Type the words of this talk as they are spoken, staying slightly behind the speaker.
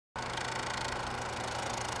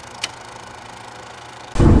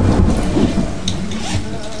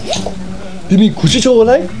तिमी खुसी छौ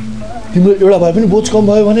होला है तिम्रो एउटा भए पनि बोझ कम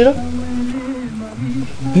भयो भनेर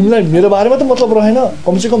तिमीलाई मेरो बारेमा त मतलब रहेन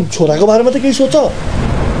कमसे कम छोराको बारेमा त केही सोच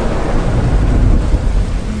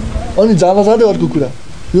अनि जाँदा जाँदै अर्को कुरा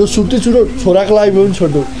यो सुक्ती चुरो छोराको लागि पनि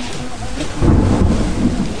छोड्देऊ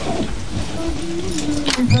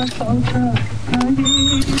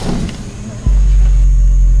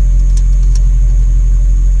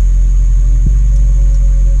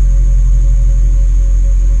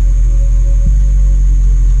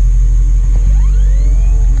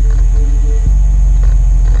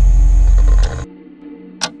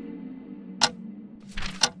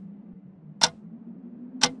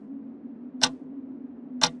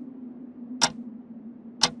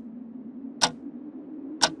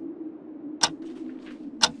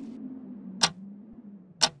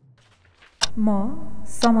म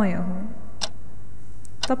समय हुँ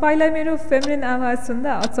तपाईलाई मेरो फेमिनिन आवाज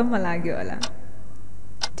सुन्दा अचम्म लाग्यो होला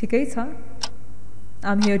ठिकै छ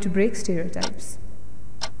आइ am here to brake stereotypes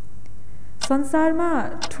संसारमा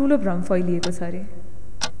ठुलो भ्रम फैलिएको छ रे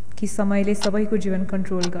कि समयले सबैको जीवन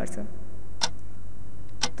कन्ट्रोल गर्छ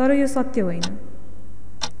तर यो सत्य होइन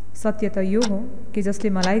सत्य त यो हो कि जसले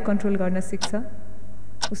मलाई कन्ट्रोल गर्न सिक्छ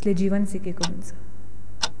उसले जीवन सिकेको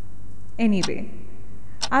हुन्छ एनीवे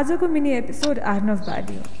आजको मिनी एपिसोड आर्नव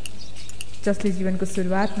बारे हो जसले जीवनको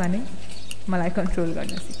सुरुवातमा नै मलाई कन्ट्रोल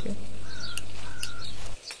गर्न सिक्यो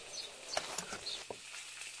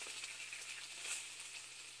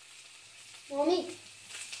मम्मी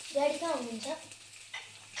ड्याडी कहाँ हुनुहुन्छ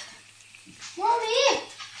मम्मी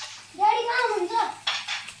ड्याडी कहाँ हुनुहुन्छ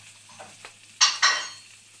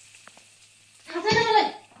थाहा छैन मलाई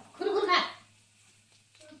खुरखुर खा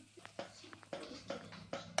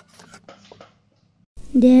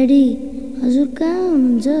ड्याडी हजुर कहाँ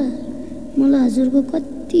हुनुहुन्छ मलाई हजुरको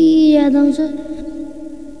कति याद आउँछ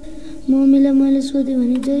मम्मीलाई मैले सोधेँ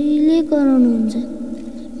भने जहिले कराउनुहुन्छ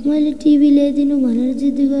मैले टिभी ल्याइदिनु भनेर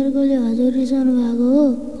जिद्दी गरेकोले हजुर रिसाउनु भएको हो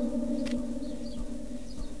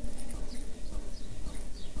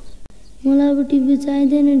मलाई अब टिभी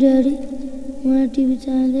चाहिँदैन ड्याडी मलाई टिभी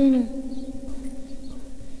चाहिँदैन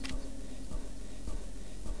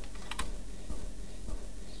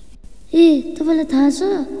ए तपाईँलाई थाहा छ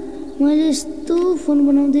मैले यस्तो फोन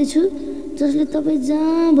बनाउँदैछु जसले तपाईँ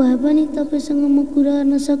जहाँ भए पनि तपाईँसँग म कुरा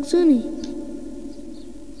गर्न सक्छु नि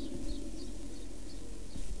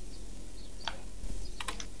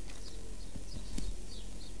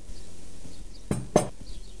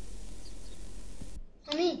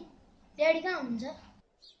मम्मी ड्याडी कहाँ हुनुहुन्छ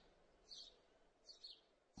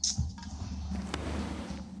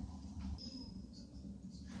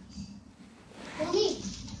मम्मी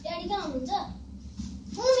ड्याडी कहाँ हुनुहुन्छ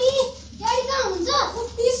मम्मी ड्याडी कहाँ हुनुहुन्छ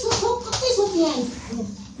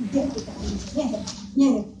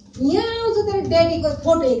यहाँ आउँछ तेरो ड्याडीको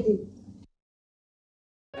फोटो एकदिन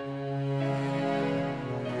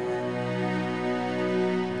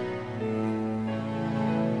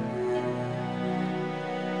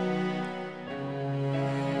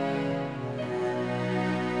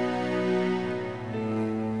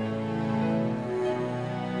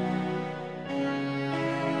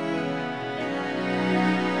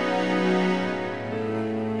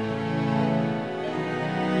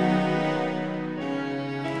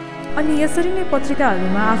अनि यसरी नै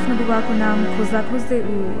पत्रिकाहरूमा आफ्नो बुबाको नाम खोज्दा खोज्दै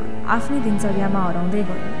ऊ आफ्नै दिनचर्यामा हराउँदै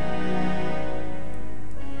गयो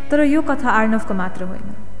तर यो कथा आर्नवको मात्र होइन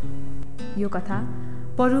यो कथा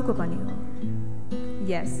परुको पनि हो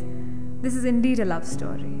यस this is indeed a love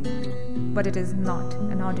story but it is not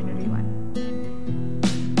an ordinary one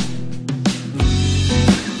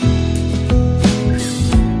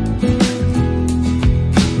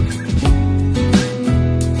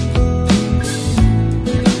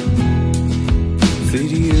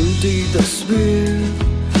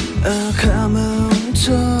तस्बिर आँखामा आउँछ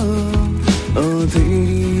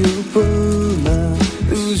अँधेरी यो पलमा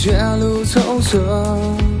उज्यालो छाउँछ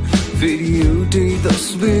फेरि एउटै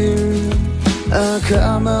तस्बिर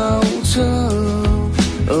आँखामा आउँछ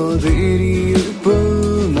अँधेरी यो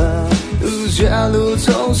पलमा उज्यालो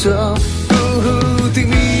छाउँछ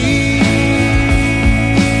तिमी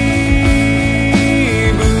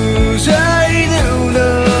बुझाइदेऊ न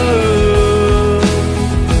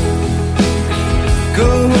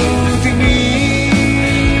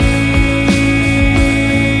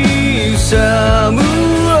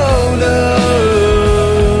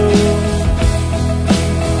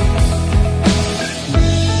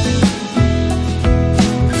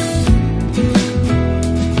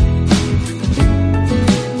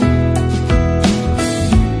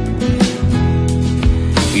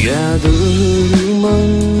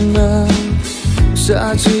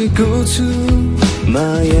साँचेको छु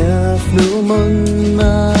माया आफ्नो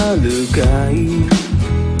मनमा लुकाई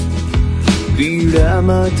पीडा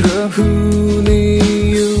मात्र हुने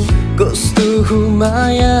यो कस्तो हो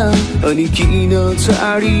माया अनि किन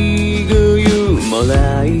छाडी गयो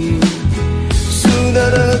मलाई सुन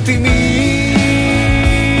र तिमी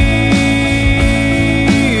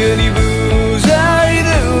अनि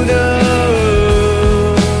बुझाइदेऊ न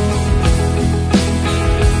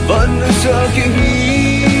भन्न सके तिमी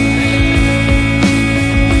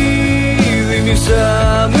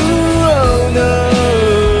सामु आउन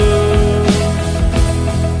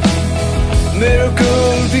मेरो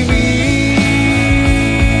कोल तिमी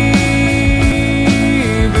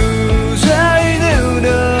बुझाइदेऊ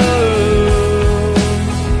न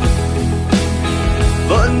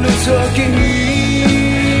भन्न सके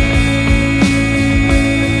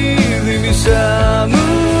तिमी सामु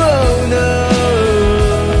आउन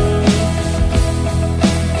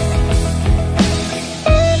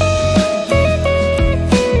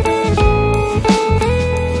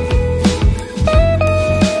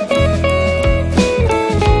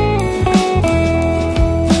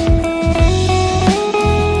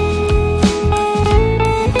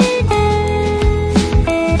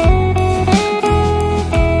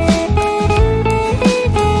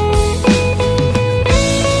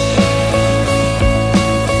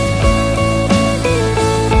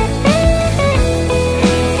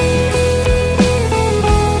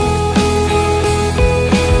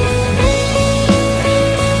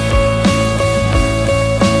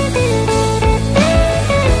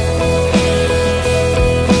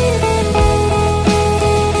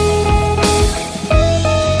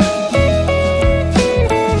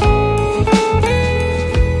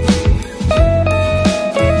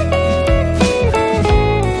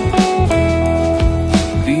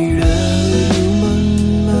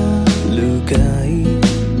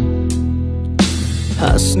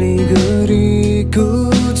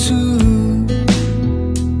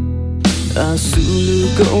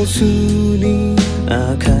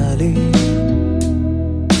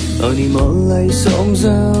अनि मलाई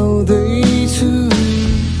सम्झाउँदै